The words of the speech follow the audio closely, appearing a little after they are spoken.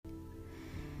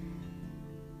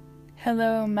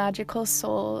Hello, magical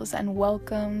souls, and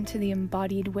welcome to the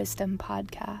Embodied Wisdom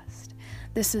Podcast.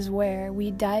 This is where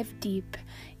we dive deep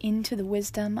into the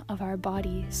wisdom of our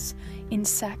bodies in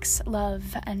sex, love,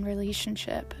 and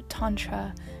relationship,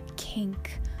 tantra,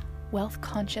 kink, wealth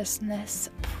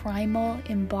consciousness, primal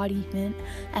embodiment,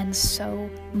 and so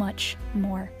much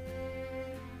more.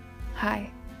 Hi,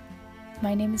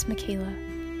 my name is Michaela.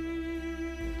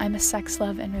 I'm a sex,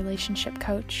 love, and relationship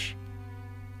coach,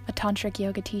 a tantric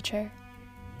yoga teacher,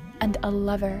 and a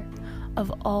lover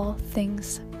of all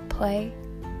things play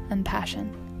and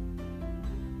passion.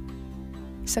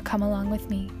 So come along with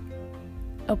me,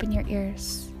 open your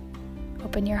ears,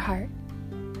 open your heart,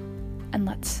 and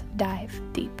let's dive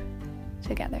deep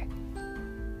together.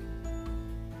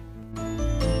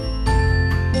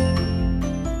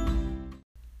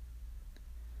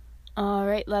 All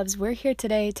right, loves, we're here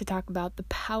today to talk about the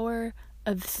power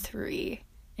of 3.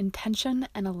 Intention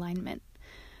and alignment,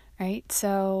 right?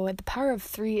 So the power of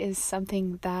 3 is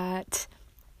something that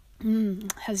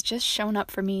has just shown up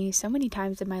for me so many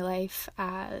times in my life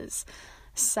as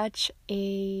such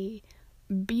a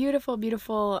beautiful,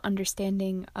 beautiful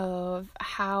understanding of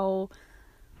how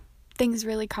things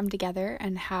really come together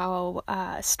and how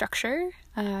structure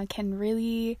can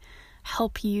really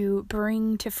help you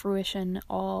bring to fruition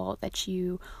all that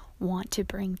you want to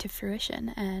bring to fruition.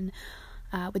 And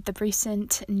with the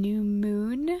recent new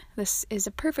moon, this is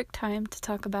a perfect time to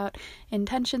talk about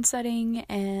intention setting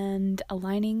and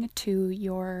aligning to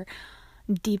your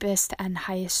deepest and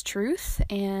highest truth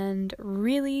and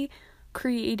really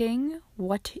creating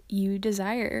what you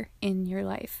desire in your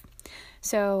life.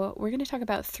 So we're going to talk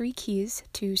about 3 keys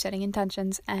to setting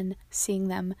intentions and seeing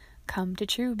them come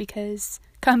to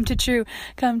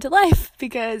life,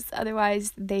 because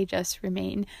otherwise they just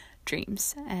remain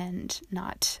dreams and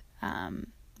not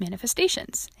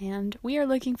manifestations, and we are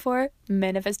looking for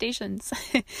manifestations.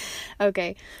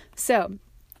 Okay, so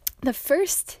the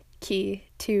first key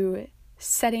to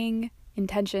setting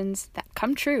intentions that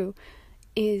come true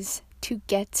is to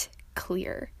get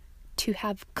clear, to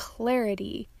have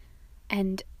clarity,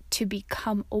 and to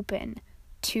become open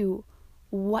to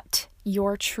what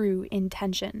your true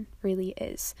intention really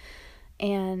is.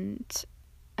 And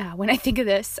when I think of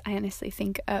this, I honestly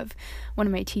think of one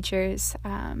of my teachers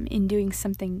in doing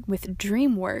something with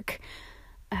dream work.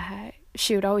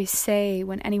 She would always say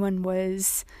when anyone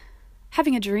was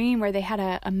having a dream where they had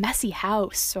a messy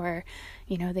house, or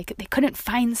they couldn't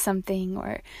find something,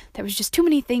 or there was just too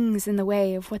many things in the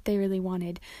way of what they really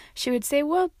wanted, she would say,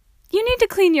 well, you need to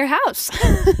clean your house.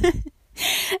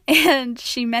 And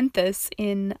she meant this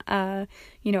in a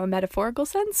metaphorical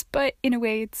sense, but in a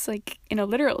way it's like in a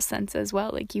literal sense as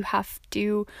well. Like, you have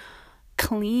to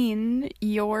clean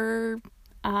your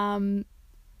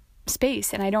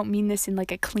space. And I don't mean this in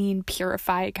like a clean,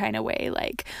 purified kind of way,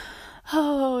 like,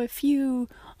 oh, if you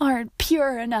aren't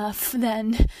pure enough,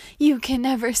 then you can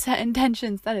never set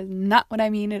intentions. That is not what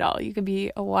I mean at all. You could be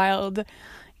a wild,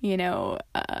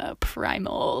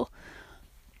 primal,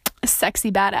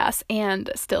 sexy badass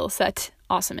and still set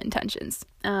awesome intentions.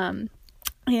 And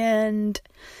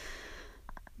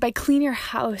by clean your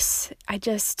house, I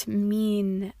just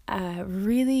mean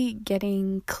really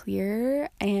getting clear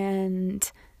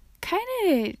and kind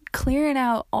of clearing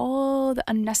out all the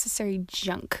unnecessary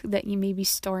junk that you may be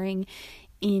storing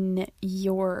in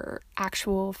your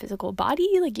actual physical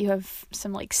body. Like, you have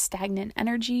some like stagnant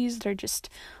energies that are just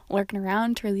lurking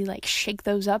around, to really like shake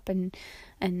those up and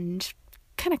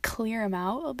kind of clear them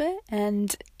out a little bit.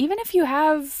 And even if you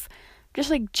have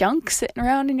just like junk sitting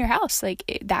around in your house, like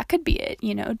that could be it,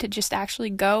 to just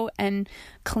actually go and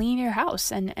clean your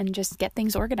house and just get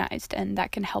things organized. And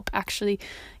that can help actually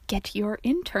get your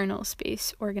internal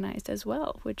space organized as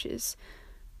well, which is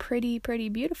pretty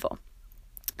beautiful.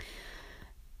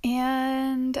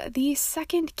 And the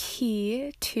second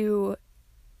key to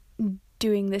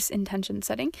doing this intention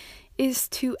setting is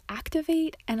to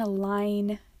activate and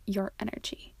align your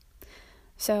energy.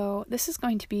 So this is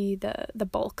going to be the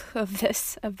bulk of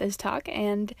this talk,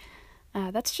 and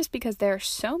that's just because there are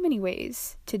so many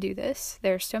ways to do this.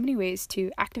 There are so many ways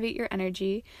to activate your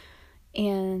energy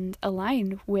and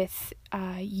align with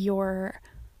your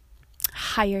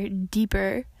higher,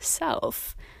 deeper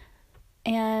self.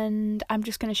 And I'm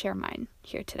just going to share mine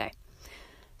here today.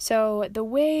 So the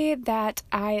way that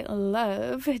I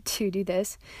love to do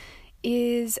this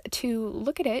is to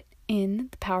look at it in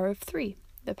the power of 3,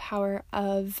 the power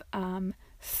of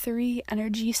 3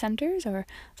 energy centers, or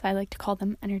as I like to call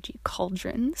them, energy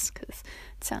cauldrons, because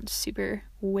it sounds super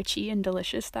witchy and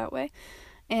delicious that way.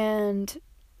 And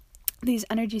these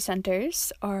energy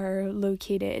centers are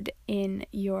located in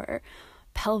your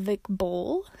pelvic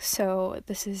bowl. So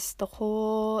this is the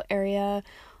whole area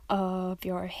of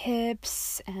your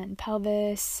hips and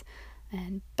pelvis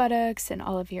and buttocks and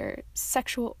all of your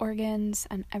sexual organs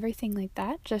and everything like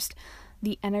that. Just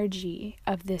the energy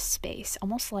of this space,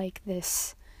 almost like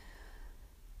this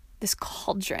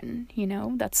cauldron,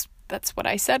 that's what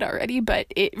I said already, but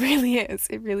it really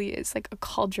is like a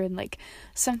cauldron, like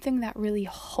something that really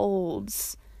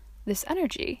holds this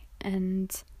energy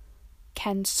and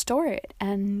can store it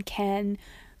and can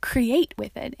create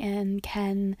with it and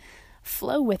can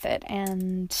flow with it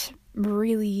and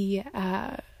really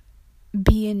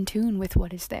be in tune with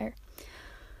what is there.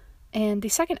 And the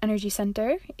second energy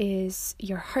center is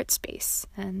your heart space,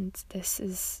 and this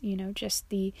is, just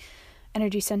the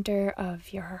energy center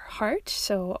of your heart.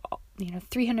 So,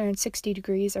 360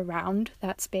 degrees around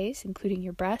that space, including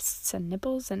your breasts and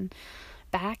nipples and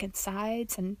back and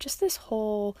sides, and just this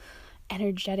whole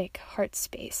energetic heart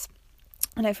space.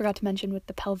 And I forgot to mention with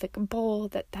the pelvic bowl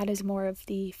that is more of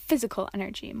the physical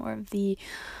energy, more of the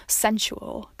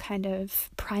sensual kind of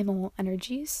primal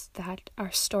energies that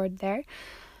are stored there.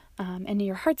 And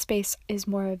your heart space is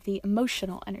more of the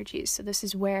emotional energies. So this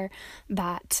is where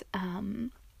that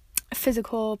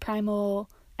physical, primal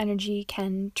energy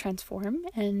can transform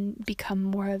and become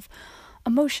more of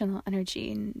emotional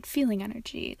energy and feeling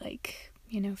energy, like,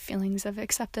 feelings of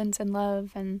acceptance and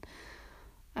love. And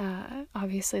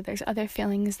obviously there's other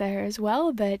feelings there as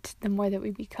well, but the more that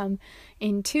we become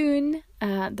in tune,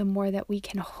 the more that we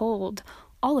can hold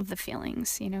all of the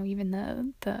feelings, even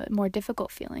the more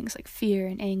difficult feelings like fear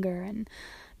and anger and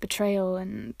betrayal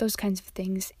and those kinds of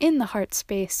things in the heart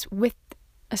space with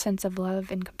a sense of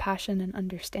love and compassion and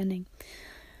understanding.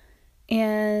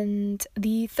 And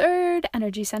the third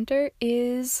energy center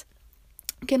is,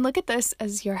 you can look at this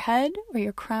as your head or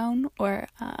your crown, or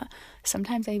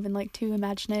sometimes I even like to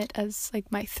imagine it as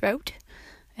like my throat.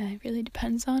 And it really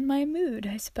depends on my mood,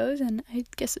 I suppose, and I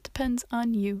guess it depends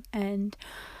on you and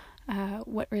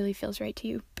what really feels right to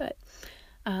you. But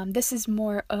this is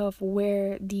more of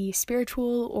where the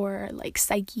spiritual or like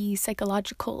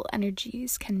psychological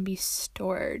energies can be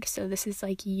stored. So this is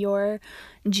like your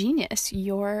genius,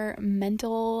 your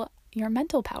mental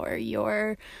power,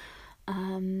 your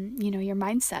your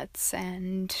mindsets,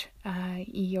 and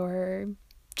your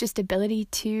just ability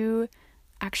to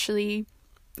actually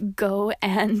go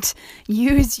and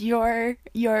use your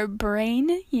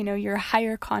brain, your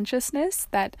higher consciousness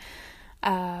that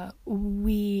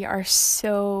we are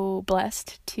so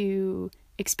blessed to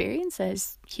experience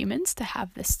as humans, to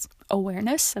have this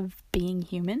awareness of being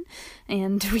human,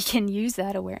 and we can use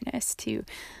that awareness to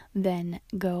then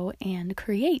go and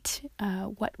create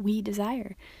what we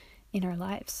desire in our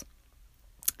lives.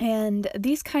 And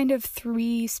these kind of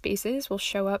three spaces will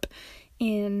show up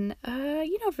in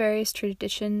various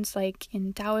traditions, like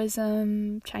in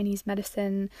Taoism, Chinese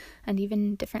medicine, and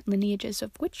even different lineages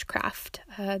of witchcraft.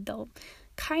 They'll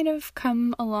kind of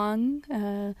come along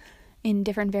in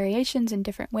different variations in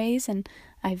different ways, and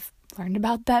I've learned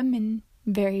about them in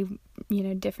very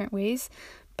different ways,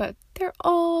 but they're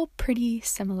all pretty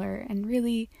similar, and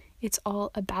really it's all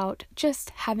about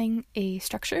just having a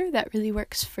structure that really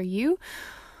works for you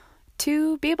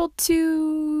to be able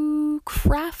to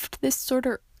craft this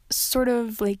sort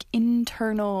of like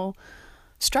internal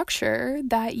structure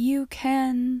that you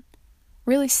can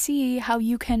really see how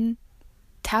you can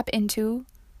tap into,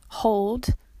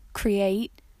 hold,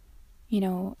 create,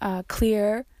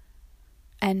 clear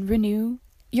and renew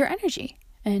your energy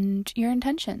and your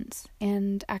intentions,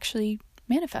 and actually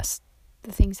manifest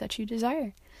the things that you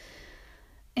desire.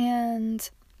 And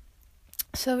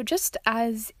so just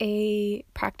as a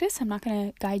practice, I'm not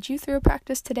going to guide you through a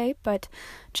practice today, but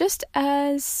just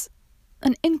as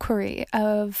an inquiry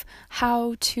of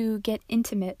how to get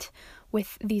intimate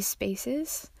with these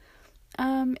spaces,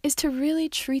 is to really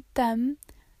treat them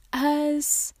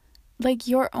as like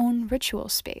your own ritual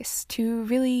space, to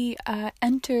really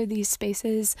enter these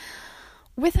spaces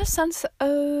with a sense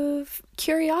of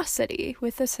curiosity,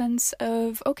 with a sense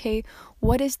of, okay,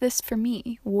 what is this for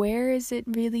me? Where is it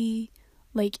really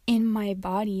like in my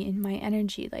body, in my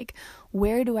energy? Like,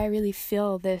 where do I really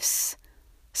feel this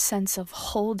sense of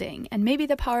holding? And maybe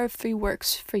the Power of Three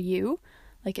works for you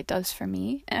like it does for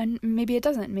me, and maybe it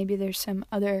doesn't. Maybe there's some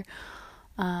other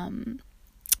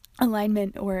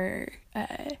alignment or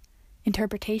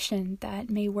interpretation that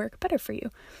may work better for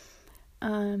you.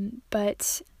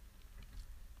 But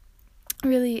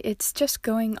really, it's just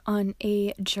going on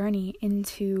a journey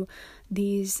into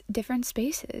these different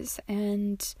spaces,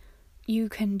 and you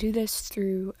can do this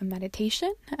through a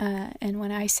meditation. And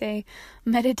when I say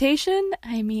meditation,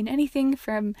 I mean anything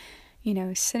from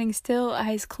sitting still,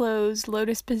 eyes closed,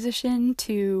 lotus position,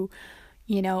 to,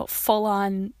 full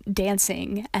on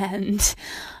dancing and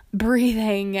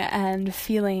breathing and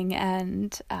feeling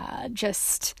and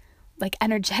just like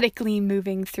energetically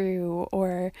moving through,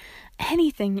 or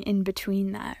anything in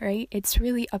between that, right? It's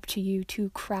really up to you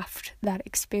to craft that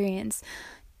experience,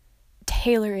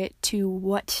 tailor it to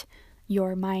what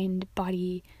your mind,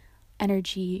 body,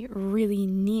 energy really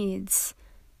needs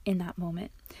in that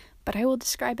moment. But I will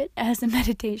describe it as a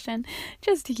meditation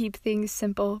just to keep things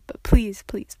simple. But please,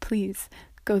 please, please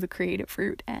go the creative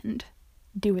route and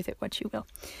do with it what you will.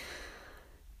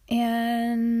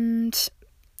 And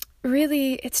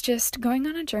really, it's just going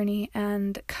on a journey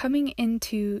and coming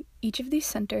into each of these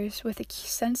centers with a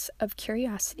sense of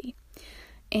curiosity,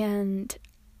 and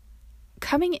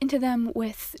coming into them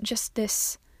with just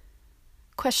this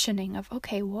questioning of,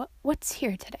 okay, what's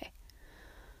here today?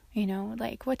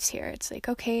 Like, what's here? It's like,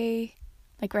 okay,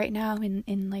 like right now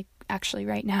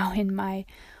right now in my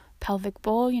pelvic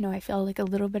bowl, I feel like a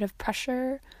little bit of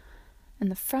pressure in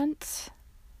the front,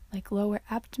 like lower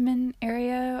abdomen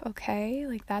area. Okay,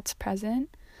 like that's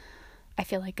present. I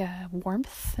feel like a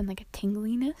warmth and like a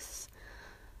tingliness,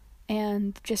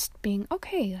 and just being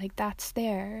okay, like that's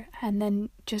there. And then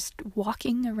just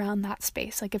walking around that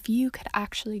space, like if you could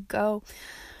actually go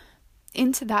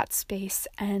into that space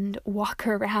and walk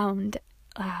around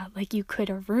like you could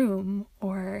a room,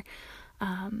 or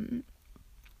a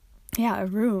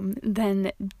room,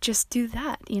 then just do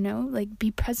that, like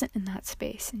be present in that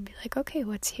space and be like, okay,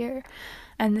 what's here?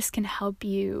 And this can help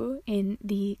you in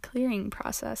the clearing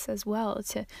process as well,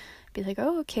 to be like,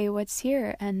 oh, okay, what's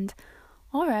here? And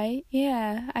all right,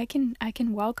 yeah, I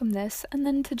can welcome this. And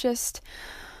then to just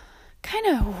kind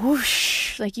of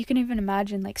whoosh, like you can even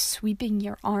imagine like sweeping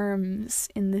your arms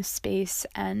in this space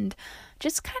and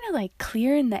just kind of like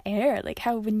clearing the air, like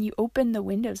how when you open the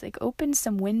windows, like open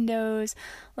some windows,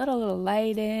 let a little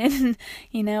light in,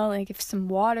 like if some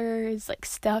water is like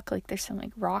stuck, like there's some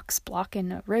like rocks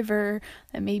blocking a river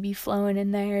that may be flowing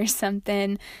in there or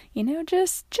something,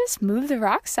 just move the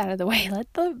rocks out of the way,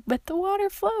 let the water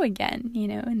flow again,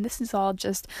 and this is all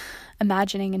just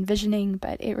imagining and visioning,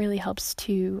 but it really helps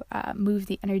to move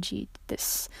the energy,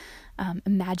 this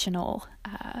imaginal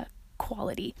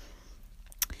quality.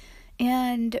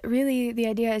 And really the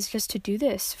idea is just to do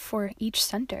this for each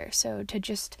center. So to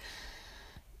just,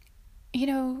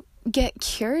 get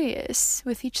curious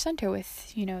with each center,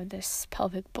 with, this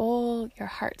pelvic bowl, your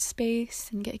heart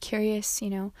space, and get curious,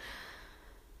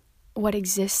 what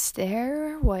exists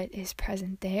there, what is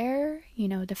present there,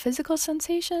 the physical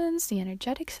sensations, the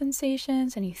energetic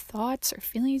sensations, any thoughts or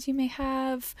feelings you may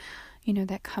have,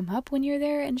 that come up when you're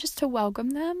there, and just to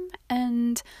welcome them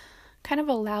and kind of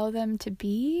allow them to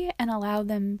be and allow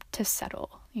them to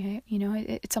settle.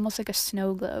 It's almost like a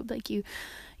snow globe. Like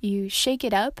you shake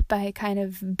it up by kind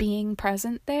of being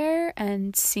present there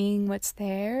and seeing what's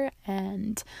there,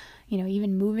 and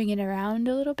even moving it around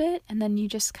a little bit, and then you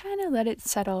just kind of let it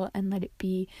settle and let it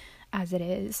be as it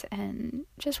is, and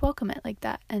just welcome it like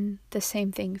that. And the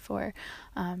same thing for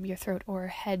your throat or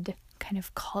head kind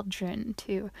of cauldron,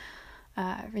 to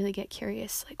really get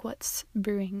curious, like what's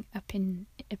brewing up in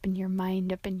your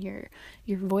mind, up in your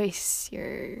voice,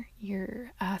 your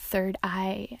third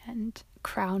eye and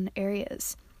crown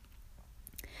areas.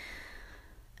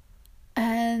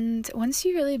 And once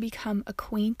you really become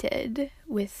acquainted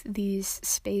with these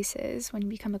spaces, when you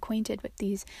become acquainted with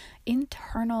these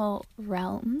internal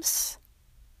realms,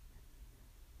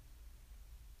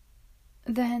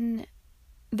 then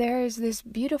there's this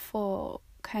beautiful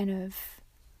kind of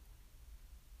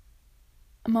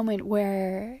a moment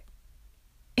where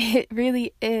it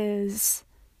really is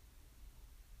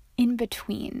in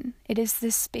between. It is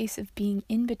this space of being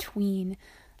in between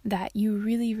that you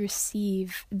really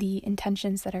receive the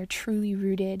intentions that are truly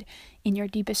rooted in your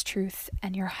deepest truth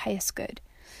and your highest good.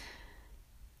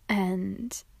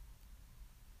 And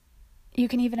you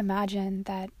can even imagine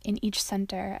that in each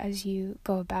center, as you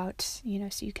go about, so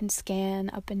you can scan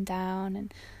up and down,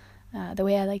 and the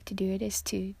way I like to do it is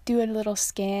to do a little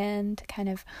scan to kind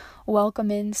of welcome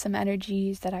in some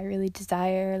energies that I really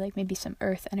desire, like maybe some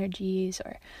earth energies,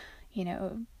 or,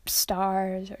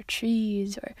 stars or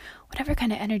trees, or whatever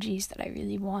kind of energies that I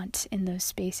really want in those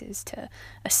spaces to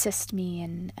assist me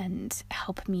and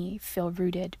help me feel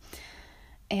rooted.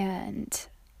 And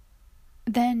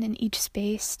then in each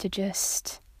space to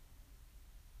just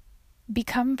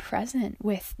become present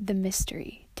with the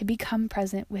mystery, to become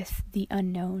present with the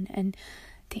unknown. And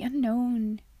the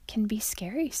unknown can be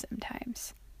scary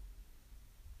sometimes.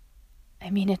 I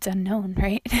mean, it's unknown,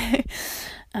 right?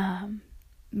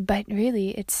 But really,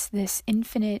 it's this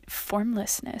infinite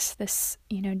formlessness, this,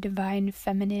 divine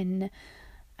feminine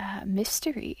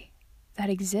mystery that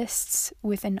exists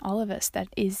within all of us that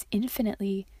is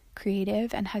infinitely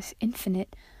creative and has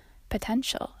infinite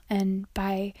potential. And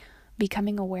by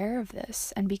becoming aware of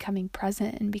this and becoming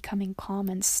present and becoming calm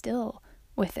and still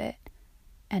with it,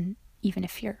 and even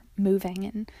if you're moving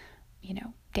and,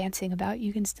 dancing about,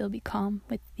 you can still be calm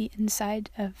with the inside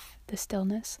of the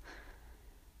stillness.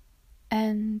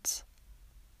 And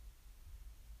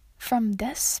from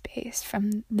this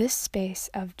space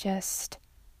of just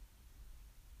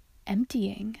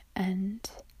emptying and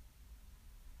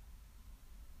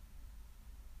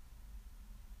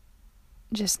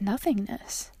just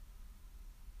nothingness,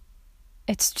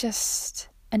 it's just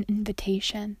an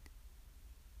invitation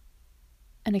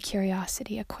and a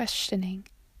curiosity, a questioning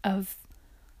of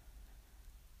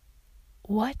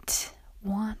what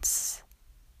wants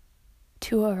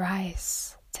to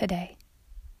arise today.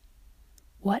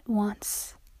 What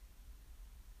wants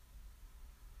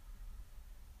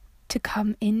to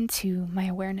come into my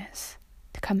awareness,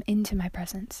 to come into my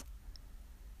presence?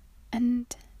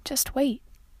 And just wait.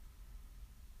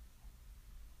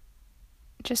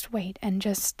 Just wait and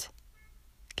just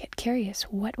get curious.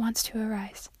 What wants to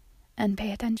arise? And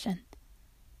pay attention.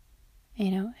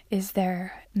 Is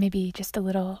there maybe just a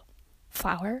little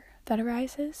flower that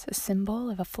arises? A symbol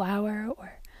of a flower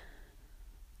or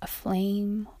a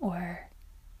flame, or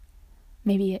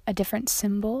maybe a different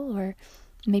symbol, or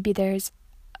maybe there's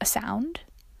a sound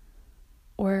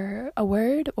or a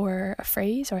word or a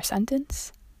phrase or a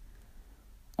sentence,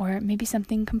 or maybe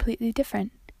something completely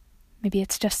different. Maybe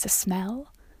it's just a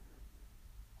smell,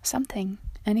 something,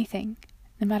 anything.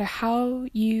 No matter how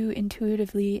you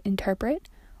intuitively interpret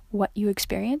what you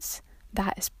experience,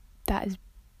 that is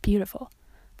beautiful.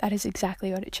 That is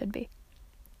exactly what it should be.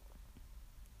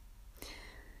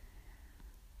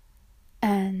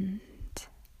 And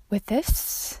with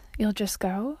this, you'll just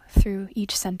go through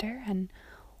each center and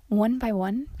one by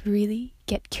one really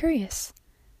get curious.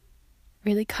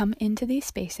 Really come into these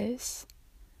spaces.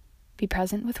 Be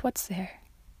present with what's there.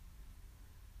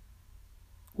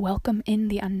 Welcome in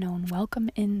the unknown. Welcome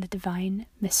in the divine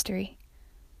mystery.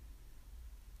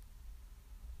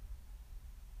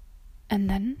 And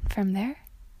then from there,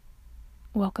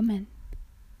 welcome in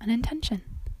an intention.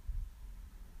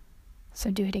 So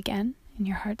do it again in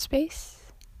your heart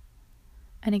space,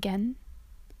 and again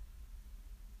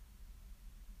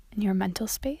in your mental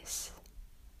space.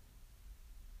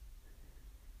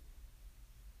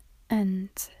 And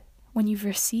when you've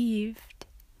received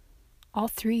all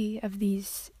three of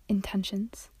these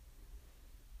intentions,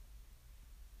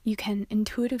 you can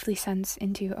intuitively sense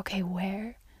into, okay,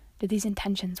 where do these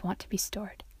intentions want to be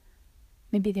stored?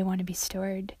 Maybe they want to be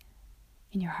stored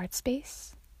in your heart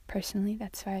space. Personally,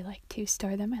 that's where I like to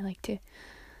store them. I like to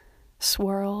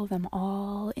swirl them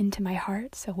all into my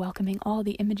heart. So welcoming all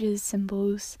the images,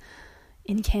 symbols,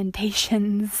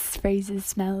 incantations, phrases,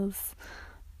 smells,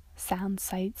 sound,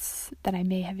 sights that I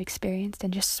may have experienced,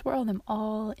 and just swirl them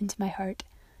all into my heart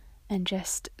and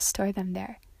just store them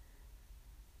there.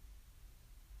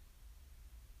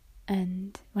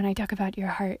 And when I talk about your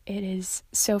heart, it is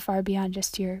so far beyond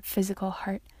just your physical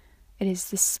heart. It is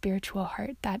this spiritual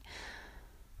heart that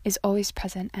is always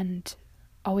present and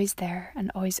always there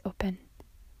and always open.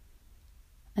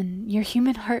 And your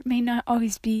human heart may not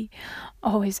always be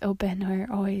always open or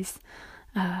always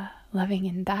loving,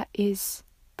 and that is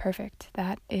perfect.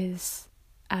 That is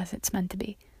as it's meant to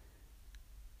be.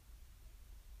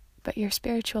 But your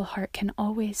spiritual heart can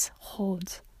always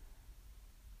hold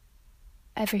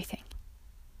everything.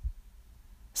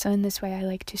 So in this way, I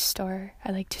like to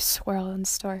swirl and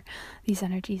store these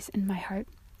energies in my heart.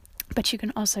 But you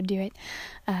can also do it,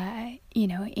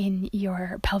 in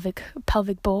your pelvic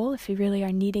bowl. If you really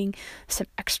are needing some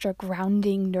extra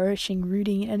grounding, nourishing,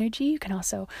 rooting energy, you can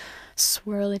also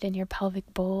swirl it in your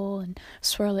pelvic bowl and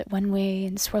swirl it one way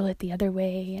and swirl it the other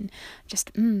way, and just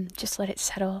let it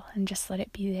settle and just let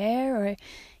it be there. Or,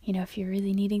 if you're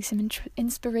really needing some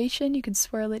inspiration, you can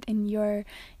swirl it in your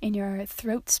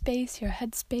throat space, your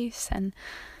head space, and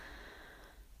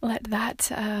let that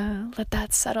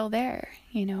settle there,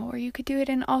 or you could do it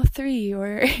in all three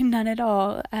or none at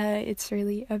all. It's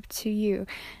really up to you.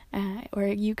 Or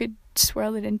you could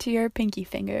swirl it into your pinky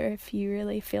finger if you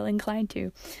really feel inclined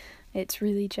to. It's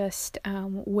really just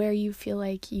where you feel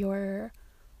like your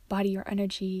body, your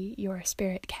energy, your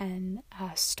spirit can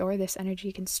store this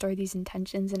energy, can store these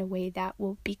intentions in a way that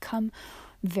will become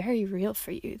very real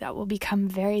for you, that will become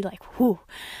very like, whoo,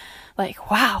 like,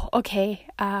 wow, okay,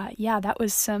 that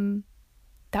was some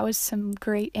that was some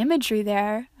great imagery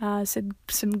there,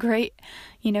 some great,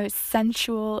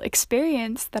 sensual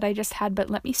experience that I just had, but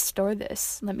let me store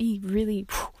this. Let me really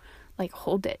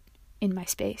hold it in my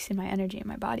space, in my energy, in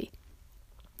my body,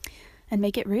 and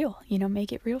make it real.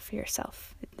 Make it real for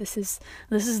yourself. This is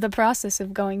the process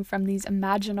of going from these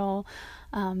imaginal,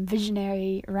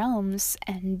 visionary realms,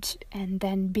 and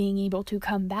then being able to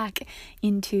come back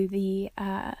into the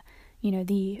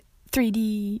the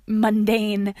 3D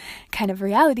mundane kind of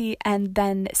reality, and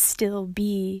then still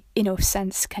be in a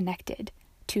sense connected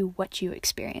to what you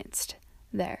experienced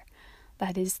there.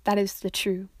 That is the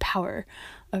true power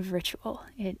of ritual.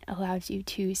 It allows you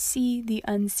to see the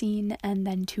unseen and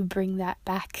then to bring that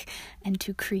back and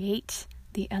to create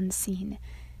the unseen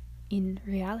in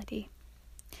reality.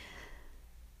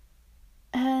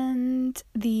 And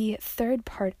the third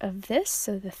part of this,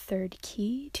 so the third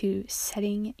key to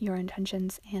setting your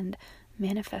intentions and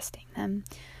manifesting them,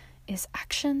 is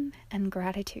action and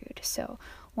gratitude. So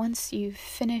once you've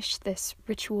finished this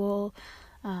ritual,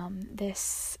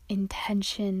 this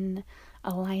intention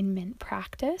alignment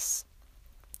practice,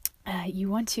 you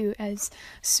want to, as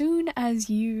soon as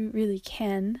you really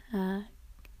can,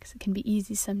 because it can be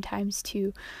easy sometimes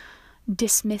to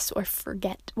dismiss or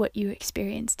forget what you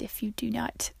experienced if you do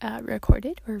not record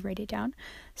it or write it down.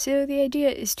 So the idea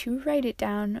is to write it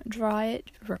down, draw it,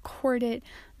 record it,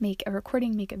 make a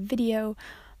recording, make a video,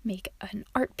 make an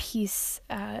art piece,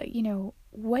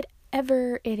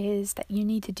 whatever it is that you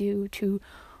need to do to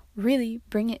really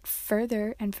bring it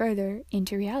further and further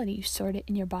into reality. You stored it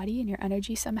in your body and your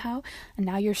energy somehow, and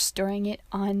now you're storing it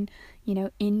on,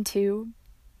 into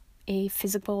a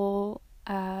physical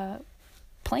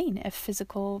plane, a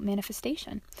physical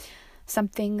manifestation,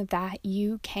 something that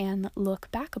you can look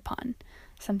back upon,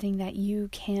 something that you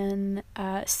can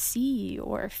see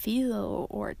or feel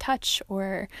or touch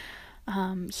or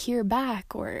hear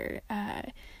back or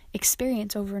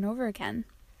experience over and over again.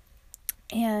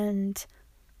 And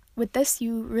with this,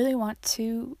 you really want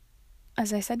to,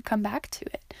 as I said, come back to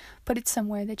it. Put it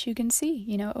somewhere that you can see.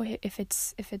 If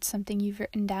it's something you've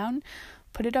written down,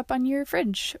 put it up on your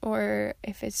fridge. Or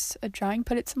if it's a drawing,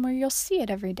 put it somewhere you'll see it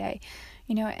every day.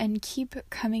 And keep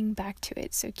coming back to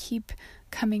it. So keep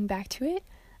coming back to it,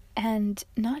 and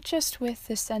not just with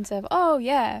the sense of, oh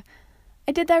yeah,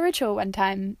 I did that ritual one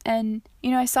time, and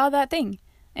I saw that thing,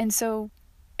 and so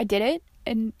I did it.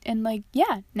 And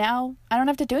now I don't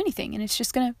have to do anything, and it's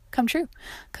just gonna come true.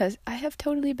 Because I have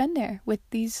totally been there with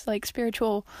these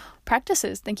spiritual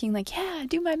practices, thinking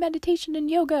do my meditation and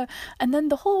yoga, and then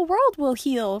the whole world will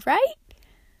heal, right?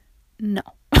 No.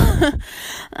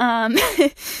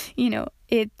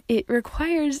 It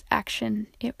requires action.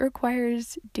 It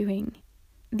requires doing.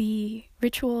 The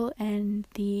ritual and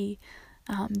the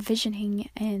visioning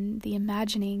and the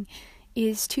imagining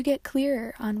is to get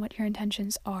clear on what your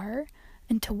intentions are,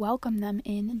 and to welcome them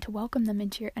in, and to welcome them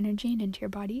into your energy and into your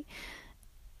body.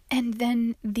 And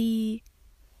then the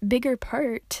bigger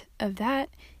part of that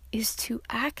is to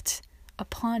act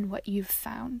upon what you've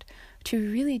found,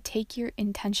 to really take your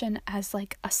intention as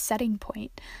a setting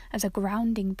point, as a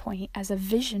grounding point, as a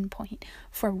vision point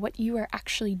for what you are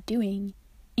actually doing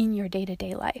in your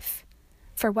day-to-day life,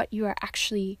 for what you are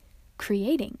actually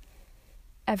creating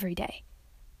every day,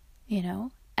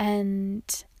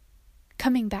 and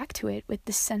coming back to it with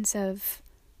the sense of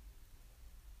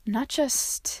not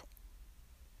just,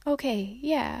 okay,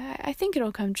 yeah, I think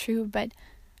it'll come true, but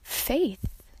faith,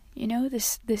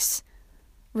 this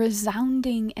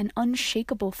resounding and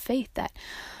unshakable faith that,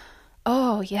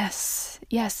 oh yes,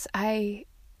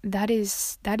 that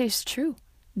is true.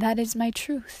 That is my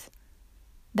truth.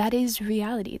 That is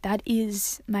reality. That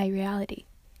is my reality.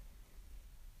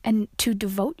 And to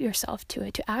devote yourself to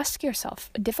it, to ask yourself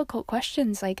difficult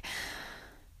questions like,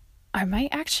 are my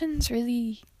actions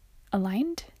really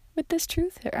aligned with this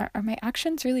truth? Are my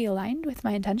actions really aligned with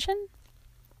my intention?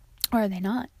 Or are they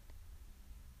not?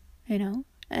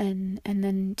 And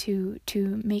then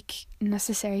to make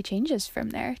necessary changes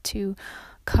from there, to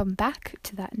come back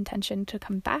to that intention, to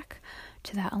come back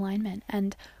to that alignment.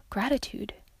 And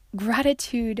gratitude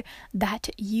that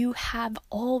you have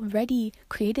already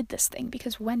created this thing.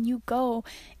 Because when you go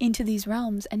into these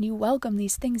realms and you welcome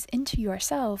these things into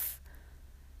yourself,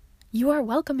 you are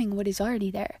welcoming what is already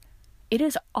there. It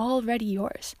is already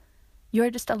yours.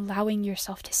 You're just allowing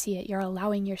yourself to see it. You're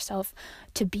allowing yourself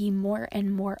to be more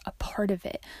and more a part of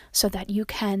it, so that you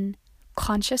can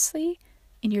consciously,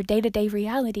 in your day-to-day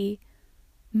reality,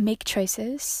 make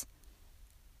choices,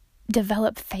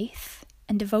 develop faith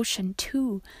and devotion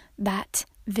to that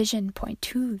vision point,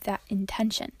 to that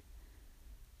intention.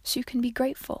 So you can be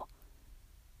grateful.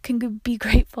 Can be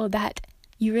grateful that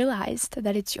you realized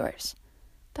that it's yours.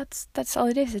 That's all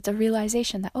it is. It's a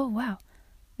realization that, oh wow,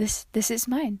 this is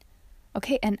mine.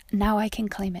 Okay, and now I can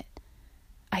claim it.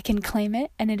 I can claim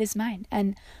it, and it is mine.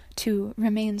 And to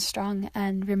remain strong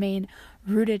and remain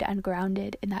rooted and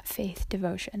grounded in that faith,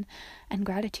 devotion, and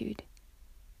gratitude.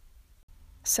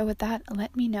 So with that,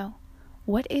 let me know,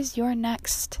 what is your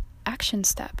next action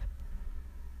step?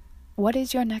 What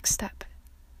is your next step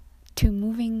to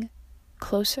moving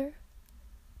closer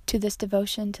to this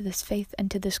devotion, to this faith,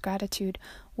 and to this gratitude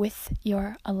with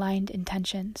your aligned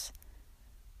intentions,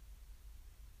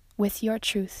 with your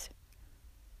truth,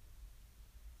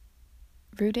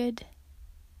 rooted,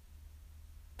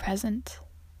 present,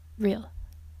 real.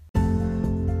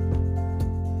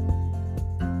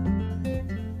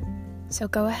 So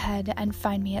go ahead and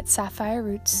find me at Sapphire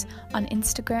Roots on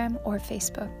Instagram or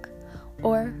Facebook,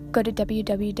 or go to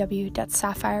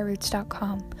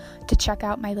www.sapphireRoots.com to check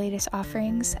out my latest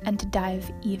offerings and to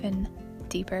dive even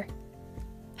deeper.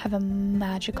 Have a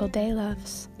magical day,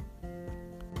 loves.